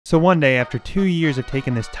So one day, after 2 years of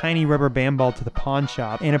taking this tiny rubber band ball to the pawn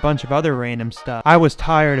shop and a bunch of other random stuff, I was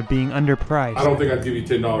tired of being underpriced. I don't think I'd give you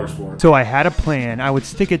 $10 for it. So I had a plan. I would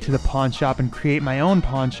stick it to the pawn shop and create my own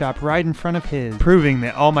pawn shop right in front of his, proving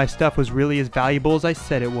that all my stuff was really as valuable as I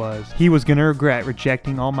said it was. He was gonna regret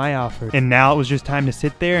rejecting all my offers. And now it was just time to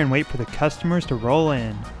sit there and wait for the customers to roll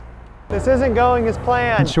in. This isn't going as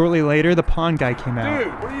planned. And shortly later, the pawn guy came out.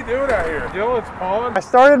 Dude, what are you doing out here? Dylan's pawn? I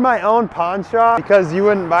started my own pawn shop because you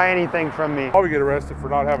wouldn't buy anything from me. Probably get arrested for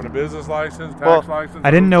not having a business license, tax license.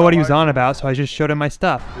 I didn't know what he was on about, so I just showed him my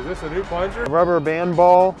stuff. Is this a new plunger? Rubber band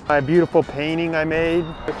ball, my beautiful painting I made.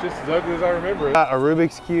 It's just as ugly as I remember it. Got a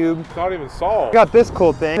Rubik's Cube. It's not even solved. Got this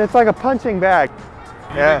cool thing. It's like a punching bag.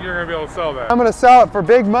 You think you're gonna be able to sell that? I'm gonna sell it for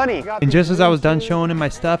big money. And just as I was done showing him my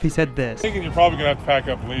stuff, he said this. I'm thinking you're probably gonna have to pack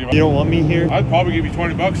up and leave. You don't want me here? I'd probably give you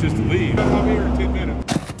 $20 just to leave. I'll be here in 10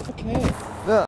 minutes. Okay.